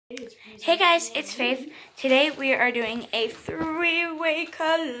Hey guys, it's Faith. Today we are doing a three-way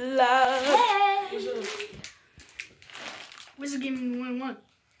collab. Hey! weaselgaming191.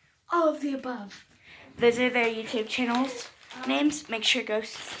 All of the above. Those are their YouTube channels names. Make sure to go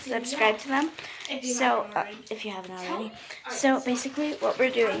subscribe to them. If you haven't already. So basically what we're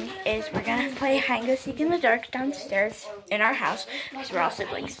doing is we're going to play hide and go seek in the dark downstairs in our house because we're all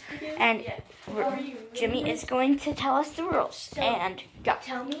siblings. And Jimmy is going to tell us the rules. And go.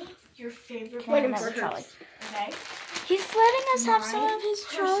 Tell me your favorite trolley. Okay. He's letting us have some of his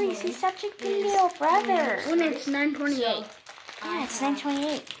trolleys. He's such a good little brother. When it's 9:28. Yeah, it's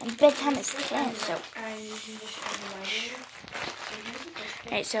 9:28. And bedtime is 10, so.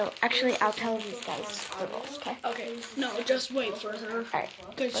 Alright, so actually I'll tell these guys the rules, okay? Okay. No, just wait for her. Alright.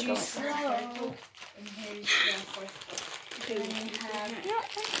 Because she's slow. Okay, we have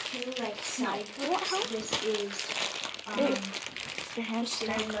two like side hooks. This is Your hands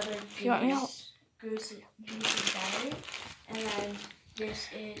just another you want me to help? goose battery, and then this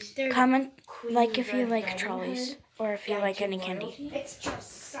is Comment like if you like trolleys or if you like any candy. It's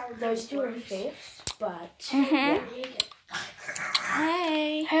just those two are faves, but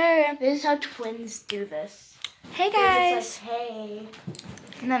Hey. this is how twins do this. Hey guys. It's like, hey.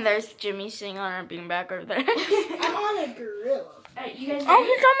 And then there's Jimmy sitting on our beanbag over there. I'm on a gorilla. Alright, you guys Oh,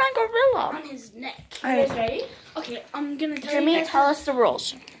 he's on my gorilla. On his neck. You guys ready? Okay, I'm gonna tell Jimmy, you. tell us the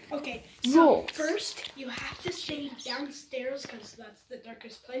rules. Okay, so Rules. first you have to stay downstairs because that's the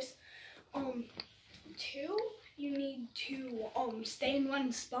darkest place. Two, you need to stay in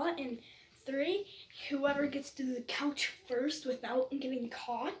one spot, and three, whoever gets to the couch first without getting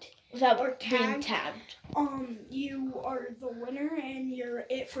caught Without or being tagged. you are the winner and you're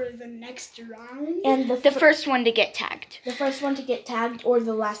it for the next round. And The first one to get tagged. the first one to get tagged or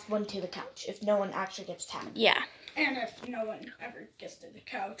the last one to the couch if no one actually gets tagged. Yeah. And if no one ever gets to the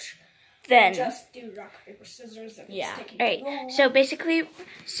couch, Then. just do rock, paper, scissors. If Yeah. it's taking Alright, too long. so basically,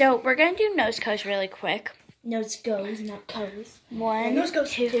 we're going to do nose goes really quick. Nose goes, not goes. One, nose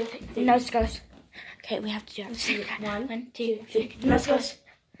goes. two, Two. nose goes. Okay, we have to do it. Let's do it. One, two, three. Nose goes.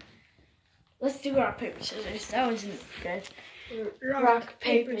 Let's do rock, paper, scissors. That wasn't good. Rock,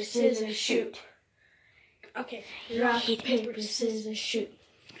 paper, scissors, shoot. Okay. Rock, paper, scissors, shoot.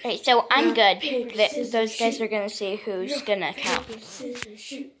 Alright, so I'm Rock, good. paper, Those scissors, guys shoot. are going to see who's going to count. Paper, scissors,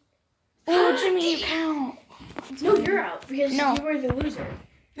 shoot. Oh, Jimmy, you count. No, you're out because No. you were the loser.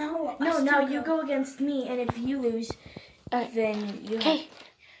 No, No, now you go against me, and if you lose, then you Okay.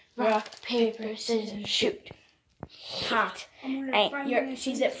 Rock, paper, scissors, shoot. hot. Alright,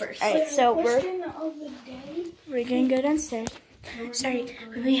 She's at first. Alright, so Question of the day. we're going to go downstairs. Sorry,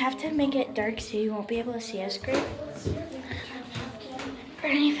 we have to make it dark so you won't be able to see us great. Or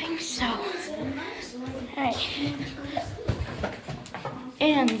anything, so. Alright.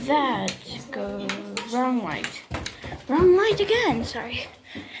 And that goes wrong light. Wrong light again, sorry.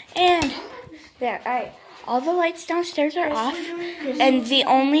 And there, alright. All the lights downstairs are off. And the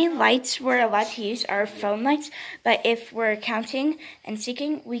only lights we're allowed to use are phone lights. But if we're counting and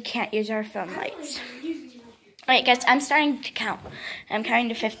seeking, we can't use our phone lights. Alright guys, I'm starting to count. I'm counting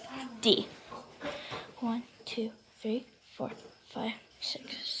to 50. 1, 2, 3, 4, 5,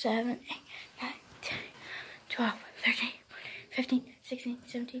 6, 7, 8, 9, 10, 12, 13, 15, 16,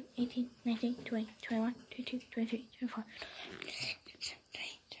 17, 18, 19, 20, 21, 22, 23, 24, 26, 27, 28,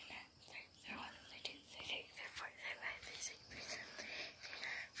 29, 30, 31, 32, 33, 34, 35, 36, 37,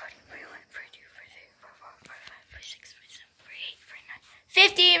 40, 41, 42, 43, 44, 45, 46, 47, 48, 49,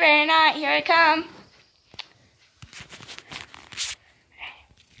 50, ready or not, here I come.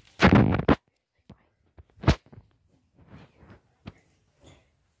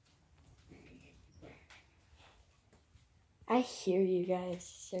 I hear you guys.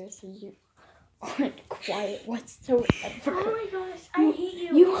 Seriously, you aren't quiet whatsoever. Oh my gosh, I hate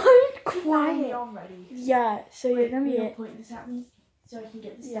you. You aren't Quiet quiet. already. Yeah, so you're gonna be You'll it. point this at me so I can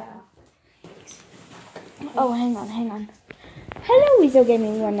get this Yeah. stuff Oh, hang on. Hello,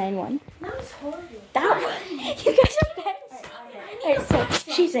 weaselgaming191. out. That was horrible. That one. You guys are best. Alright,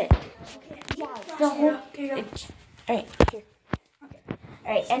 so she's it. The whole. Alright, here.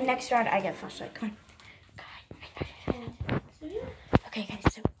 Alright, and next round I get flashlight. Come on. Okay,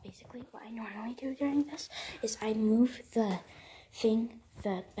 guys, so basically what I normally do during this is I move the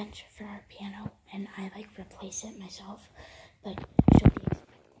bench for our piano, and I like replace it myself, but she'll be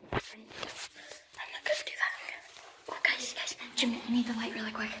different. I'm not gonna do that. Oh, guys, Jimmy, I need the light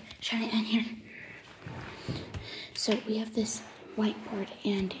really quick. Shine it in here. So we have this whiteboard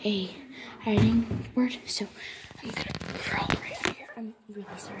and a writing board, so I'm gonna crawl right out here. I'm really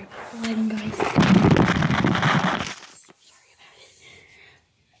sorry about the lighting, guys.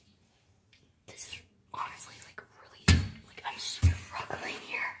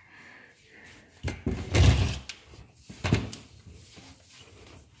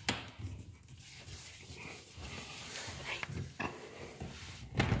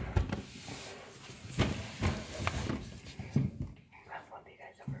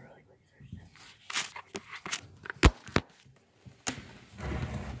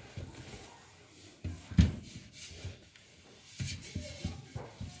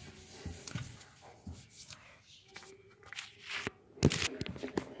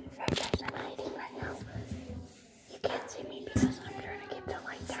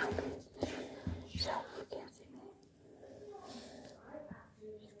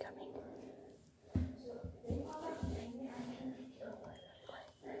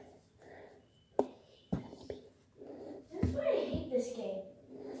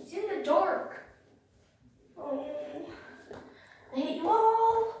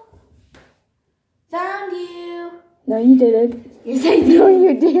 No, you didn't. Yes, I did. No,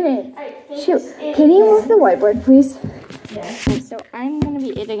 you didn't. Shoot. Can you move the whiteboard, please? Yeah. So I'm going to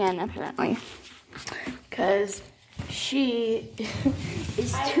be it again, apparently. Because she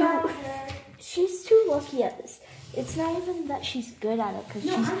is she's too lucky at this. It's not even that she's good at it,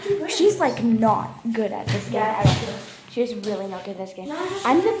 because she's like not good at this game at all. She's really not good at this game.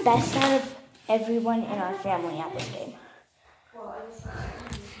 I'm the best out of everyone in our family at this game.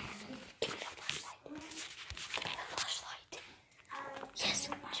 Give me the flashlight. Give me the flashlight. Yes,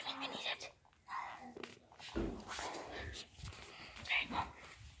 Jimmy, I need it. Okay,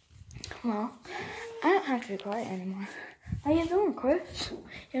 well, I don't have to be quiet anymore. How you doing, Chris?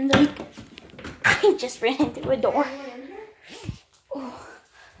 Even though I just ran into a door. Oh.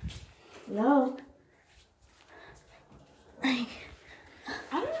 Hello. I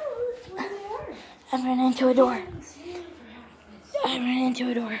don't know where they are. I ran into a door. I ran into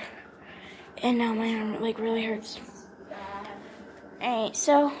a door. And now my arm like really hurts. Alright,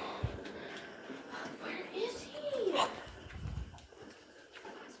 so Where is he?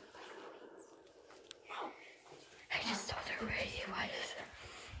 I just told her where he was.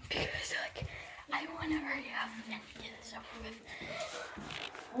 Because like I wanna hurry up and get this over with.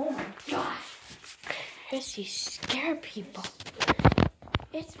 Oh my gosh. Chrissy, scare people.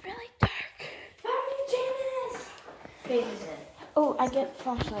 It's really dark. Janice! Faces it. Oh, I get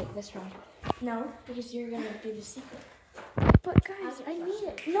flashlight this round. No, because you're gonna do the secret. But guys, I need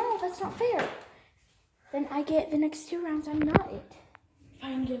it. No, that's not fair. Then I get the next 2 rounds. I'm not it.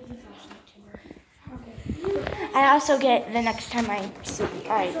 Fine, give the flashlight to her. Okay. I also get the next time I'm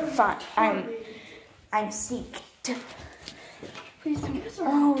seeked. Please don't.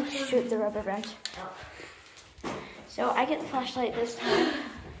 Oh shoot, the rubber band. So I get the flashlight this time.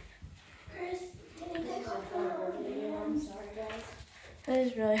 Chris, can you take off the video? I'm sorry, guys. That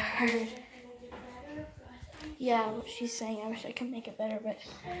is really hard. Yeah, what she's saying, I wish I could make it better, but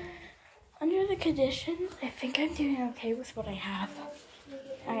under the conditions, I think I'm doing okay with what I have.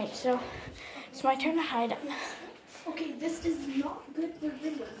 Alright, so it's my turn to hide. Okay, this is not good for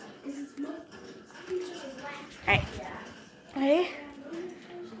videos. This is not. Alright. Ready?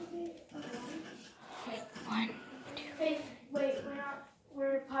 Wait, 1, 2. Wait,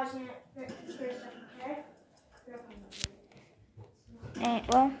 we're pausing it for a second, okay? Alright,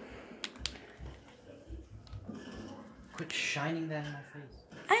 well, Quit shining that in my face.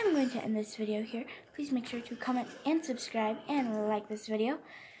 I'm going to end this video here. Please make sure to comment and subscribe and like this video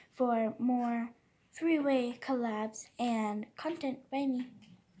for more 3-way collabs and content by me.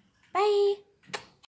 Bye!